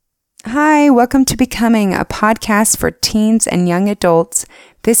Hi, welcome to Becoming, a podcast for teens and young adults.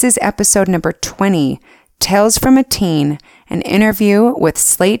 This is episode number 20, Tales from a Teen, an interview with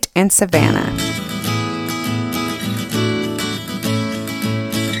Slate and Savannah.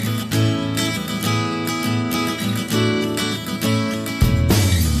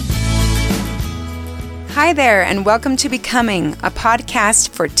 Hi there, and welcome to Becoming, a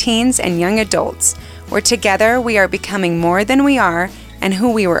podcast for teens and young adults, where together we are becoming more than we are and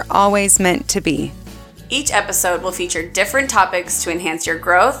who we were always meant to be. Each episode will feature different topics to enhance your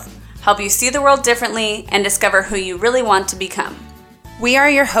growth, help you see the world differently, and discover who you really want to become. We are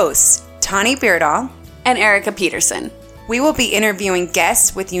your hosts, Tani Beardall and Erica Peterson. We will be interviewing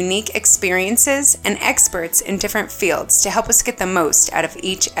guests with unique experiences and experts in different fields to help us get the most out of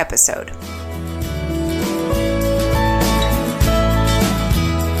each episode.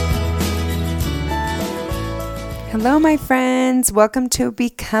 Hello, my friends. Welcome to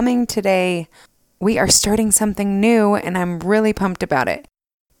Becoming today. We are starting something new, and I'm really pumped about it.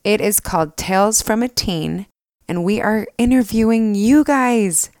 It is called Tales from a Teen, and we are interviewing you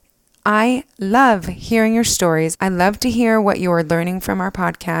guys. I love hearing your stories. I love to hear what you are learning from our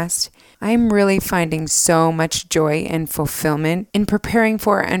podcast. I'm really finding so much joy and fulfillment in preparing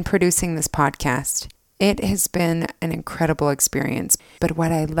for and producing this podcast. It has been an incredible experience, but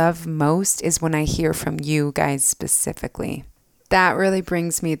what I love most is when I hear from you guys specifically. That really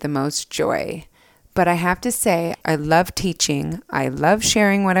brings me the most joy. But I have to say, I love teaching, I love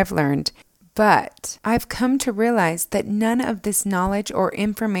sharing what I've learned, but I've come to realize that none of this knowledge or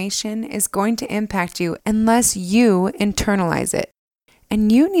information is going to impact you unless you internalize it.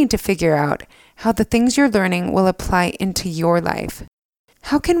 And you need to figure out how the things you're learning will apply into your life.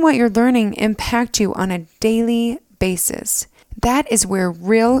 How can what you're learning impact you on a daily basis? That is where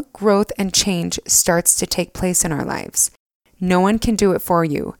real growth and change starts to take place in our lives. No one can do it for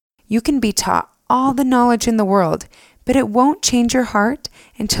you. You can be taught all the knowledge in the world, but it won't change your heart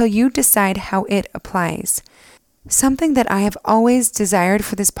until you decide how it applies. Something that I have always desired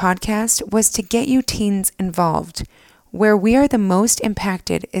for this podcast was to get you teens involved. Where we are the most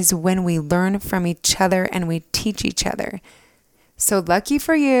impacted is when we learn from each other and we teach each other. So lucky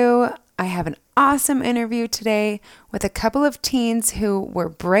for you, I have an awesome interview today with a couple of teens who were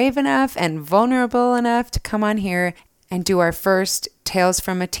brave enough and vulnerable enough to come on here and do our first Tales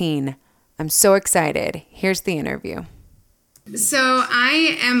from a Teen. I'm so excited. Here's the interview. So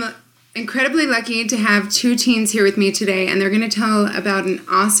I am incredibly lucky to have two teens here with me today, and they're going to tell about an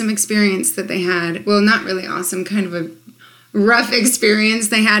awesome experience that they had. Well, not really awesome, kind of a rough experience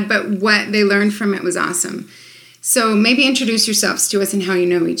they had, but what they learned from it was awesome. So maybe introduce yourselves to us and how you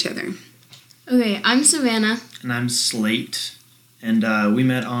know each other. Okay, I'm Savannah. And I'm Slate. And we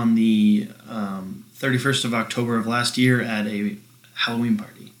met on the 31st of October of last year at a Halloween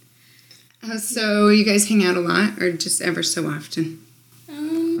party. Oh, so you guys hang out a lot or just ever so often?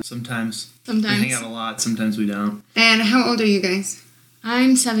 Sometimes. Sometimes. We hang out a lot, sometimes we don't. And how old are you guys?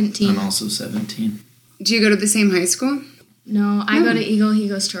 I'm 17. I'm also 17. Do you go to the same high school? No, I go to Eagle, he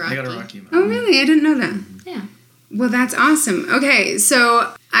goes to Rocky. I go to Rocky Mountain. Oh, really? I didn't know that. Yeah. Well, that's awesome. Okay,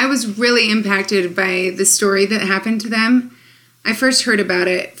 so I was really impacted by the story that happened to them. I first heard about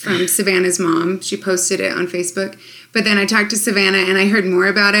it from Savannah's mom. She posted it on Facebook. But then I talked to Savannah and I heard more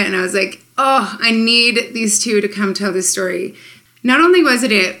about it and I was like, oh, I need these two to come tell this story. Not only was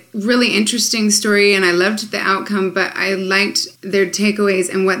it a really interesting story and I loved the outcome, but I liked their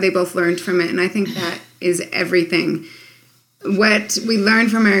takeaways and what they both learned from it. And I think that is everything. What we learn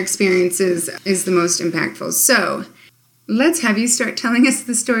from our experiences is the most impactful. So let's have you start telling us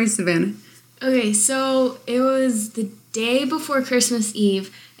the story, Savannah. Okay, so it was the day before Christmas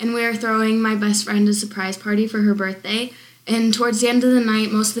Eve, and we were throwing my best friend a surprise party for her birthday. And towards the end of the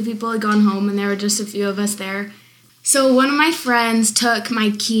night, most of the people had gone home, and there were just a few of us there. So one of my friends took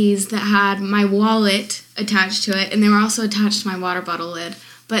my keys that had my wallet attached to it, and they were also attached to my water bottle lid.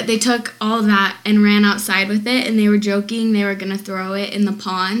 But they took all of that and ran outside with it, and they were joking they were going to throw it in the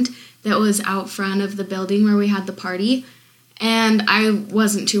pond that was out front of the building where we had the party. And I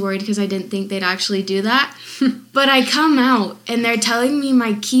wasn't too worried because I didn't think they'd actually do that. But I come out, and they're telling me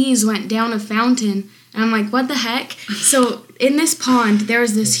my keys went down a fountain. And I'm like, what the heck? So in this pond,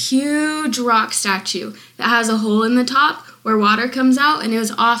 there's this huge rock statue that has a hole in the top where water comes out, and it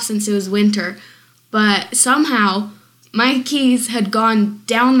was off since it was winter. But somehow my keys had gone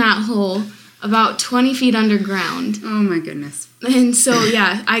down that hole about 20 feet underground. Oh my goodness. And so,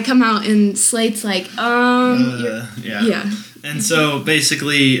 yeah, I come out and Slate's like, Yeah. And so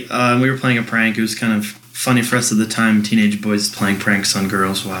basically, we were playing a prank. It was kind of funny for us at the time, teenage boys playing pranks on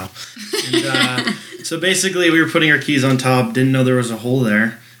girls. Wow. And, so basically, we were putting our keys on top, didn't know there was a hole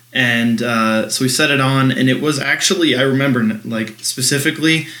there. And so we set it on, and it was actually, I remember, like,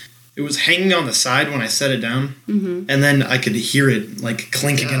 specifically, it was hanging on the side when I set it down, and then I could hear it, like,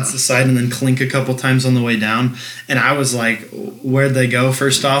 clink against the side and then clink a couple times on the way down. And I was like, where'd they go,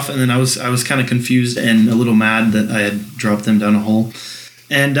 first off? And then I was kind of confused and a little mad that I had dropped them down a hole.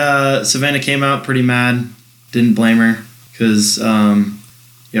 And Savannah came out pretty mad. Didn't blame her because,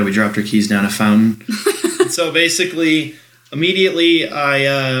 we dropped her keys down a fountain. So basically, immediately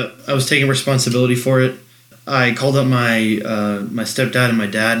I was taking responsibility for it. I called up my stepdad and my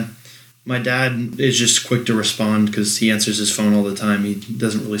dad. My dad is just quick to respond because he answers his phone all the time. He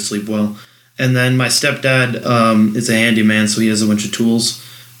doesn't really sleep well. And then my stepdad is a handyman, so he has a bunch of tools,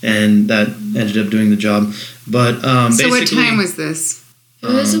 and that ended up doing the job. But so what time was this? It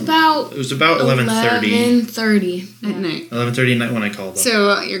was about 11:30. 11:30 at night. 11:30 at night when I called them.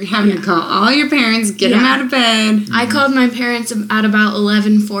 So you're having to call all your parents, get them out of bed. I called my parents at about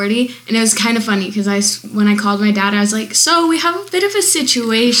 11:40, and it was kind of funny because when I called my dad, I was like, "So we have a bit of a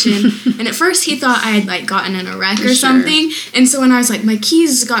situation," and at first he thought I had like gotten in a wreck or something, and so when I was like, "My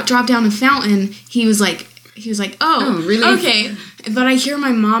keys got dropped down a fountain," he was like, "Oh, really? Okay." But I hear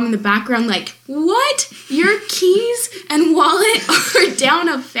my mom in the background like, "What? Your keys and wallet are down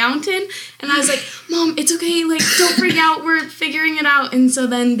a fountain?" And I was like, "Mom, it's okay. Like, don't freak out. We're figuring it out." And so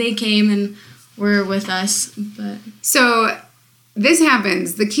then they came and were with us. But so this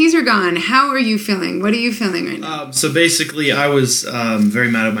happens. The keys are gone. How are you feeling? What are you feeling right now? So basically, I was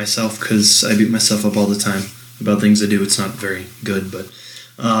very mad at myself because I beat myself up all the time about things I do. It's not very good, but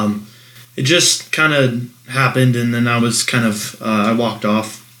it just kind of happened, and then I was kind of I walked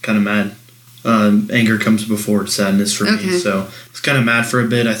off kind of mad. Anger comes before sadness for me, so I was kind of mad for a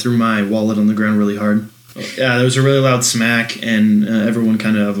bit. I threw my wallet on the ground really hard. Yeah, there was a really loud smack, and everyone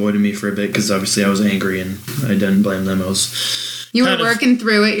kind of avoided me for a bit because obviously I was angry, and I didn't blame them. You were working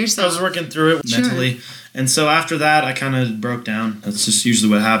through it yourself. I was working through it mentally, and so after that, I kind of broke down. That's just usually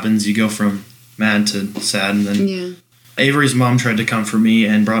what happens. You go from mad to sad, and then Avery's mom tried to comfort me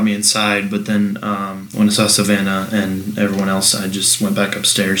and brought me inside, but then when I saw Savannah and everyone else, I just went back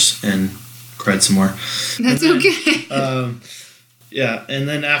upstairs and cried some more. That's okay. And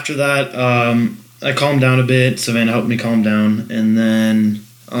then after that, I calmed down a bit. Savannah helped me calm down, and then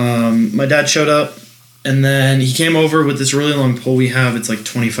my dad showed up, and then he came over with this really long pole we have. It's like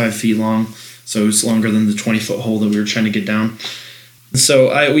 25 feet long, so it's longer than the 20-foot hole that we were trying to get down.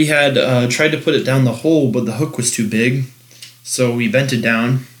 So we had tried to put it down the hole, but the hook was too big. So we bent it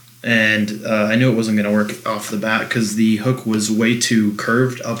down, and I knew it wasn't going to work off the bat because the hook was way too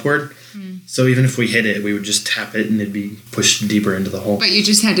curved upward. So even if we hit it, we would just tap it, and it'd be pushed deeper into the hole. But you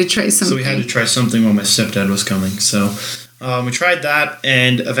just had to try something. So we had to try something while my stepdad was coming. So we tried that,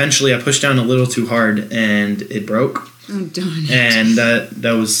 and eventually I pushed down a little too hard, and it broke. Oh, darn it. And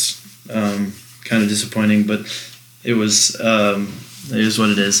that was kind of disappointing, but it was... it is what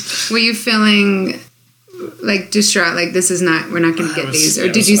it is. Were you feeling like distraught, like we're not going to get these? Or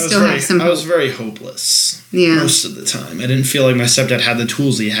did you still have some hope? I was very hopeless Yeah. Most of the time. I didn't feel like my stepdad had the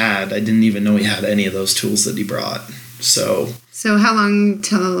tools he had. I didn't even know he had any of those tools that he brought. So how long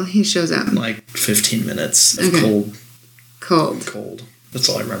till he shows up? Like 15 minutes of cold. That's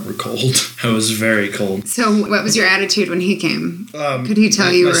all I remember, cold. I was very cold. So what was your attitude when he came? Could he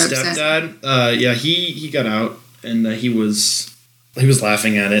tell you were upset? My stepdad, he got out, and he was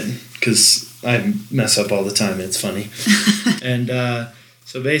laughing at it because I mess up all the time and it's funny. And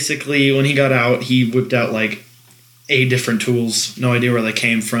so basically when he got out, he whipped out like 8 different tools, no idea where they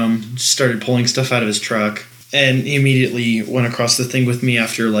came from, started pulling stuff out of his truck, and he immediately went across the thing with me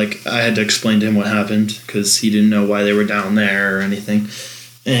after like I had to explain to him what happened because he didn't know why they were down there or anything.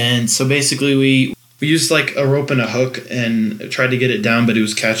 And so basically we used like a rope and a hook and tried to get it down, but it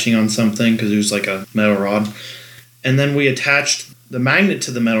was catching on something because it was like a metal rod. And then we attached the magnet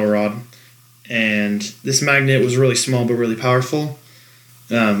to the metal rod, and this magnet was really small but really powerful,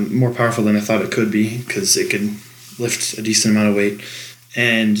 more powerful than I thought it could be because it could lift a decent amount of weight.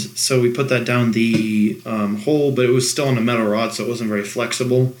 And so we put that down the hole, but it was still on a metal rod, so it wasn't very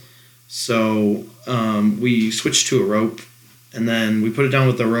flexible. So we switched to a rope, and then we put it down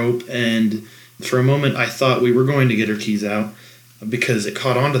with the rope, and for a moment I thought we were going to get our keys out because it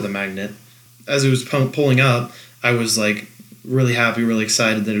caught onto the magnet. As it was pulling up, I was like really happy, really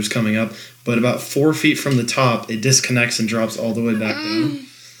excited that it was coming up. But about 4 feet from the top, it disconnects and drops all the way back down.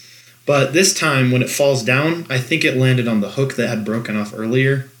 But this time, when it falls down, I think it landed on the hook that had broken off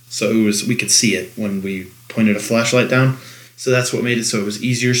earlier. So we could see it when we pointed a flashlight down. So that's what made it so it was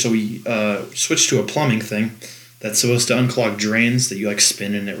easier. So we switched to a plumbing thing that's supposed to unclog drains that you like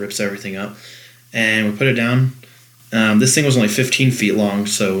spin and it rips everything up. And we put it down. This thing was only 15 feet long,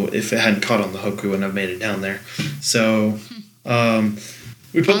 so if it hadn't caught on the hook, we wouldn't have made it down there. So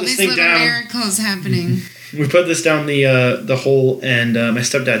we put All this these thing little down. miracles happening. We put this down the hole, and my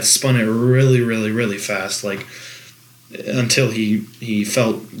stepdad spun it really, really, really fast, like until he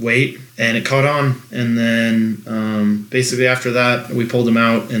felt weight, and it caught on. And then basically after that, we pulled them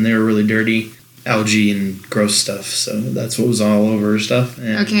out, and they were really dirty, algae and gross stuff. So that's what was all over stuff.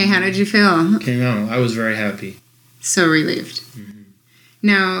 And Okay, how did you feel? came out. I was very happy. So relieved.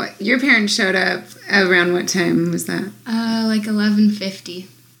 Now, your parents showed up around what time was that? Like 11:50.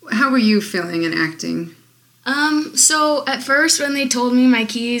 How were you feeling and acting? So at first when they told me my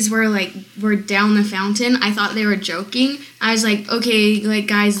keys were down the fountain, I thought they were joking. I was like, okay, like,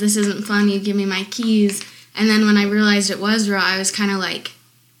 guys, this isn't funny, give me my keys. And then when I realized it was real, I was kind of like,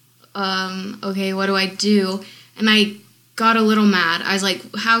 okay, what do I do? And I got a little mad. I was like,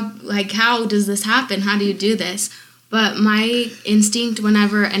 how does this happen? How do you do this? But my instinct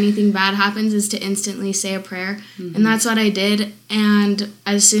whenever anything bad happens is to instantly say a prayer. Mm-hmm. And that's what I did. And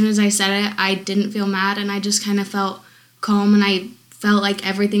as soon as I said it, I didn't feel mad, and I just kind of felt calm, and I felt like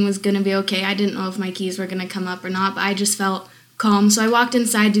everything was going to be okay. I didn't know if my keys were going to come up or not, but I just felt calm. So I walked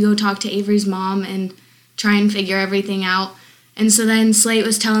inside to go talk to Avery's mom and try and figure everything out. And so then Slate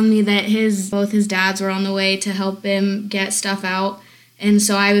was telling me that both his dads were on the way to help him get stuff out. And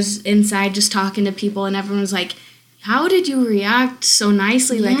so I was inside just talking to people, and everyone was like, how did you react so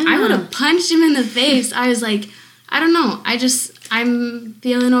nicely? Like, I would have punched him in the face. I was like, I don't know. I'm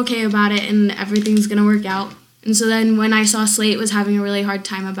feeling okay about it, and everything's going to work out. And so then when I saw Slate was having a really hard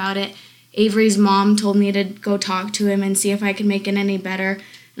time about it, Avery's mom told me to go talk to him and see if I could make it any better.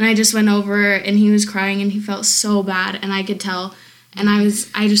 And I just went over, and he was crying, and he felt so bad, and I could tell. And I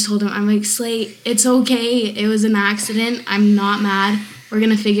just told him, I'm like, Slate, it's okay. It was an accident. I'm not mad. We're going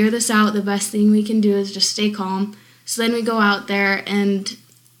to figure this out. The best thing we can do is just stay calm. So then we go out there, and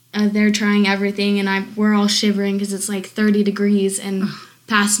they're trying everything, and we're all shivering because it's like 30 degrees and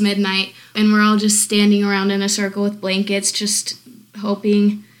past midnight, and we're all just standing around in a circle with blankets, just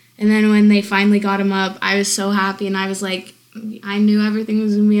hoping. And then when they finally got him up, I was so happy, and I was like, I knew everything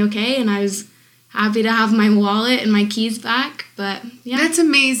was going to be okay, and I was happy to have my wallet and my keys back. But yeah. That's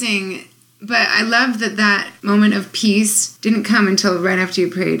amazing. But I love that moment of peace didn't come until right after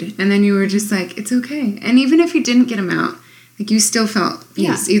you prayed. And then you were just like, it's okay. And even if you didn't get him out, like, you still felt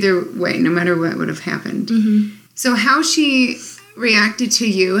peace either way, no matter what would have happened. Mm-hmm. So how she reacted to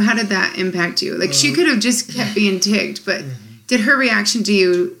you, how did that impact you? Like, she could have just kept being ticked, but did her reaction to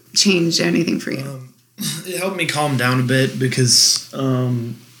you change anything for you? It helped me calm down a bit because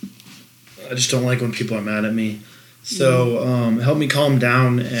I just don't like when people are mad at me. So it helped me calm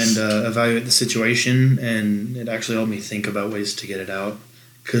down and evaluate the situation, and it actually helped me think about ways to get it out.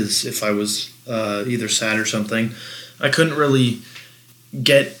 Because if I was either sad or something, I couldn't really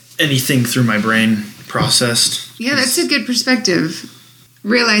get anything through my brain processed. Yeah, that's a good perspective.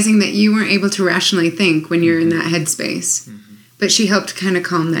 Realizing that you weren't able to rationally think when you're in that headspace. Mm-hmm. But she helped kind of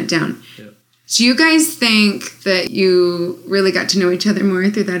calm that down. Yeah. Do you guys think that you really got to know each other more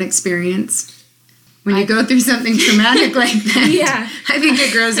through that experience? When you go through something traumatic like that, yeah, I think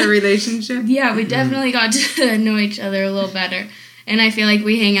it grows a relationship. Yeah, we definitely got to know each other a little better. And I feel like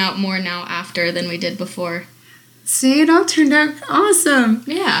we hang out more now after than we did before. See, it all turned out awesome.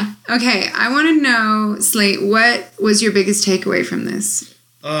 Yeah. Okay, I want to know, Slate, what was your biggest takeaway from this?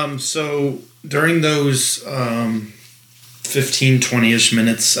 So during those 15, 20-ish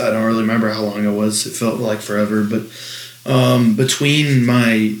minutes, I don't really remember how long it was. It felt like forever. But between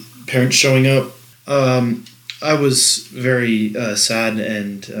my parents showing up, I was very sad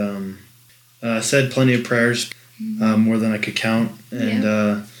and said plenty of prayers, more than I could count.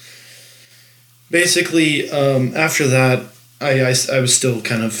 And basically, after that, I was still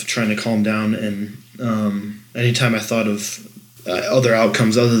kind of trying to calm down. And anytime I thought of other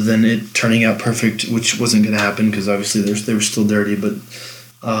outcomes other than it turning out perfect, which wasn't going to happen because obviously they were still dirty, but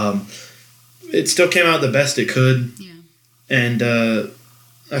it still came out the best it could. Yeah. And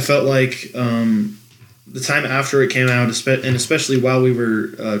I felt like the time after it came out, and especially while we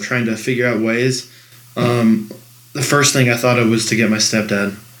were trying to figure out ways, the first thing I thought of was to get my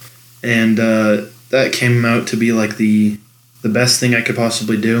stepdad. And that came out to be like the best thing I could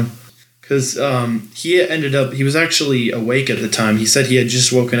possibly do. Because he was actually awake at the time. He said he had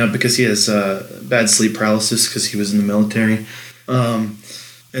just woken up because he has bad sleep paralysis because he was in the military.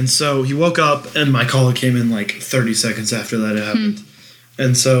 And so he woke up, and my call came in like 30 seconds after that it happened.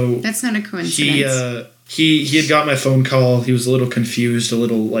 And so that's not a coincidence. He had got my phone call. He was a little confused, a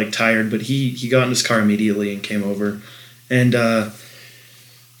little like tired, but he got in his car immediately and came over. And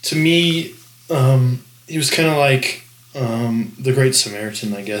to me, he was kind of like the Great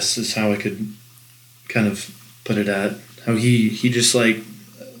Samaritan, I guess, is how I could kind of put it at. How he just, like,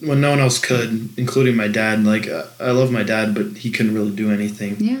 when no one else could, including my dad, like, I love my dad, but he couldn't really do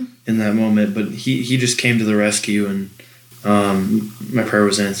anything in that moment. But he just came to the rescue, and my prayer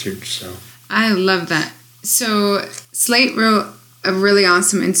was answered, so. I love that. So Slate wrote a really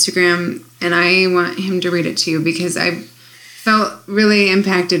awesome Instagram, and I want him to read it to you because I felt really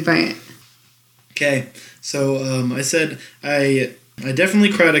impacted by it. Okay, so I said I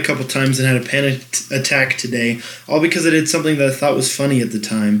definitely cried a couple times and had a panic attack today, all because I did something that I thought was funny at the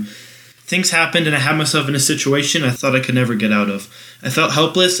time. Things happened and I had myself in a situation I thought I could never get out of. I felt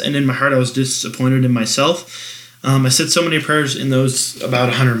helpless, and in my heart I was disappointed in myself. I said so many prayers in those about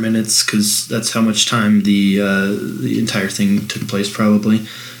 100 minutes because that's how much time the entire thing took place probably.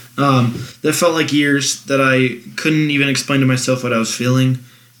 That felt like years that I couldn't even explain to myself what I was feeling,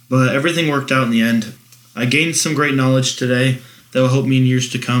 but everything worked out in the end. I gained some great knowledge today that will help me in years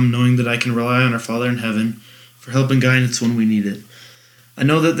to come, knowing that I can rely on our Father in heaven for help and guidance when we need it. I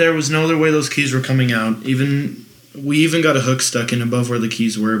know that there was no other way those keys were coming out. We even got a hook stuck in above where the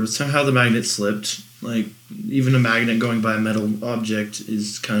keys were, but somehow the magnet slipped. Like, even a magnet going by a metal object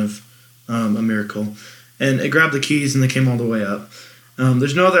is kind of a miracle. And it grabbed the keys and they came all the way up.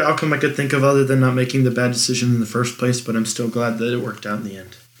 There's no other outcome I could think of other than not making the bad decision in the first place, but I'm still glad that it worked out in the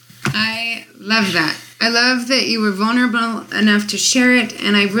end. I love that. I love that you were vulnerable enough to share it,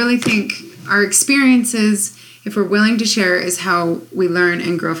 and I really think our experiences, if we're willing to share, is how we learn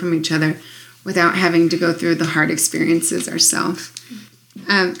and grow from each other without having to go through the hard experiences ourselves.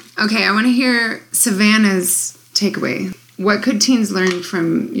 Okay, I want to hear Savannah's takeaway. What could teens learn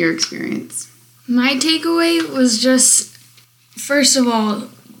from your experience? My takeaway was just, first of all,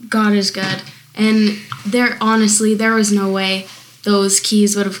 God is good. And there was no way those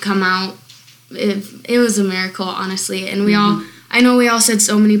keys would have come out. It was a miracle, honestly. And I know we all said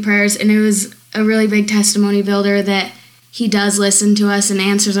so many prayers, and it was a really big testimony builder that he does listen to us and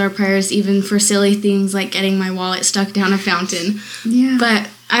answers our prayers, even for silly things like getting my wallet stuck down a fountain. Yeah. But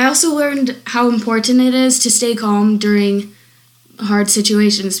I also learned how important it is to stay calm during hard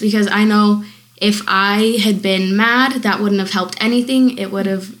situations, because I know if I had been mad, that wouldn't have helped anything. It would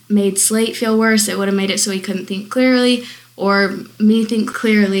have made Slate feel worse. It would have made it so he couldn't think clearly or me think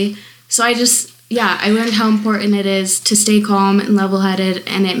clearly. So I learned how important it is to stay calm and level-headed,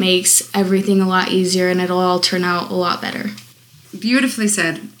 and it makes everything a lot easier, and it'll all turn out a lot better. Beautifully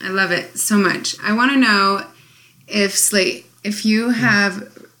said. I love it so much. I want to know if you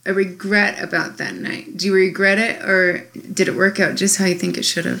have a regret about that night. Do you regret it, or did it work out just how you think it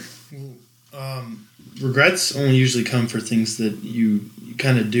should have? Regrets only usually come for things that you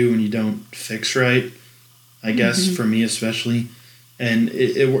kind of do and you don't fix right, I guess, for me especially. And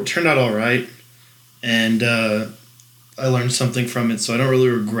it turned out all right. And I learned something from it, so I don't really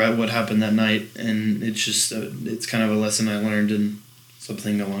regret what happened that night. And it's just, it's kind of a lesson I learned and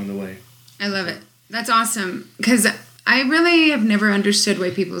something along the way. I love it. That's awesome. Because I really have never understood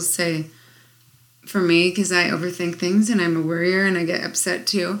why people say, for me, because I overthink things and I'm a worrier and I get upset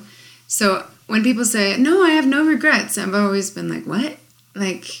too. So when people say, no, I have no regrets, I've always been like, what?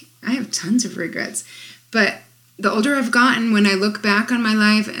 Like, I have tons of regrets. But the older I've gotten, when I look back on my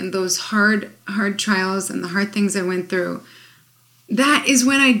life and those hard trials and the hard things I went through, that is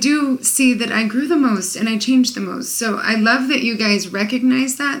when I do see that I grew the most and I changed the most. So I love that you guys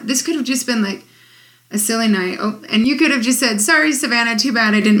recognize that. This could have just been like a silly night. Oh, and you could have just said, sorry, Savannah, too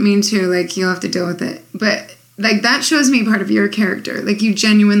bad, I didn't mean to. Like, you'll have to deal with it. But like, that shows me part of your character. Like, you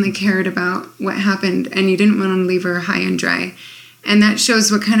genuinely cared about what happened and you didn't want to leave her high and dry. And that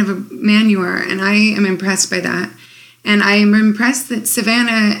shows what kind of a man you are, and I am impressed by that. And I am impressed that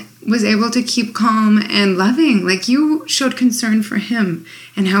Savannah was able to keep calm and loving. Like, you showed concern for him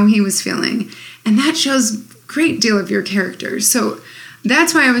and how he was feeling. And that shows a great deal of your character. So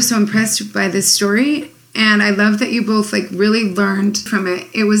that's why I was so impressed by this story. And I love that you both really learned from it.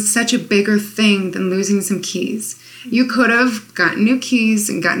 It was such a bigger thing than losing some keys. You could have gotten new keys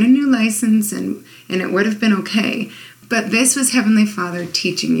and gotten a new license and it would have been okay. But this was Heavenly Father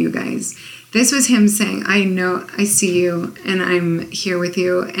teaching you guys. This was him saying, I know, I see you, and I'm here with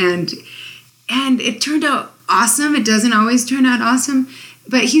you. And it turned out awesome. It doesn't always turn out awesome,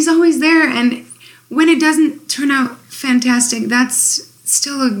 but he's always there. And when it doesn't turn out fantastic, that's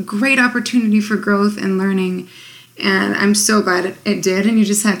still a great opportunity for growth and learning. And I'm so glad it did. And you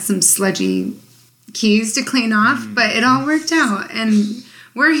just had some sludgy keys to clean off, but it all worked out. And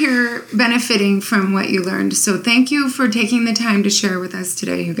we're here benefiting from what you learned. So thank you for taking the time to share with us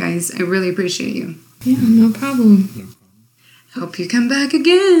today, you guys. I really appreciate you. Yeah, no problem. Hope you come back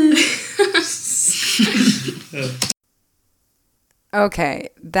again. Okay,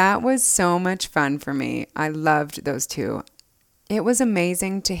 that was so much fun for me. I loved those two. It was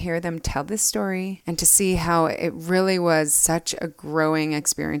amazing to hear them tell this story and to see how it really was such a growing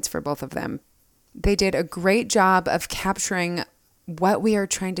experience for both of them. They did a great job of capturing what we are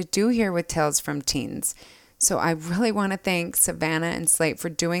trying to do here with Tales from Teens. So I really want to thank Savannah and Slate for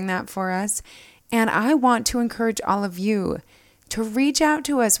doing that for us. And I want to encourage all of you to reach out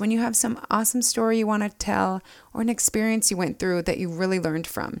to us when you have some awesome story you want to tell or an experience you went through that you really learned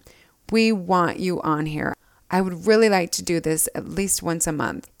from. We want you on here. I would really like to do this at least once a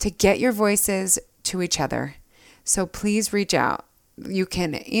month to get your voices to each other. So please reach out. You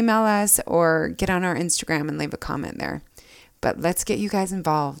can email us or get on our Instagram and leave a comment there. But let's get you guys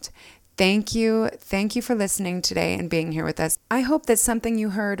involved. Thank you. Thank you for listening today and being here with us. I hope that something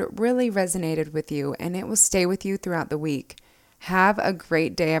you heard really resonated with you and it will stay with you throughout the week. Have a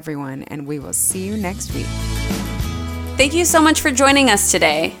great day, everyone, and we will see you next week. Thank you so much for joining us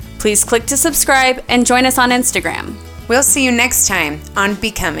today. Please click to subscribe and join us on Instagram. We'll see you next time on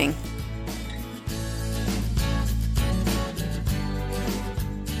Becoming.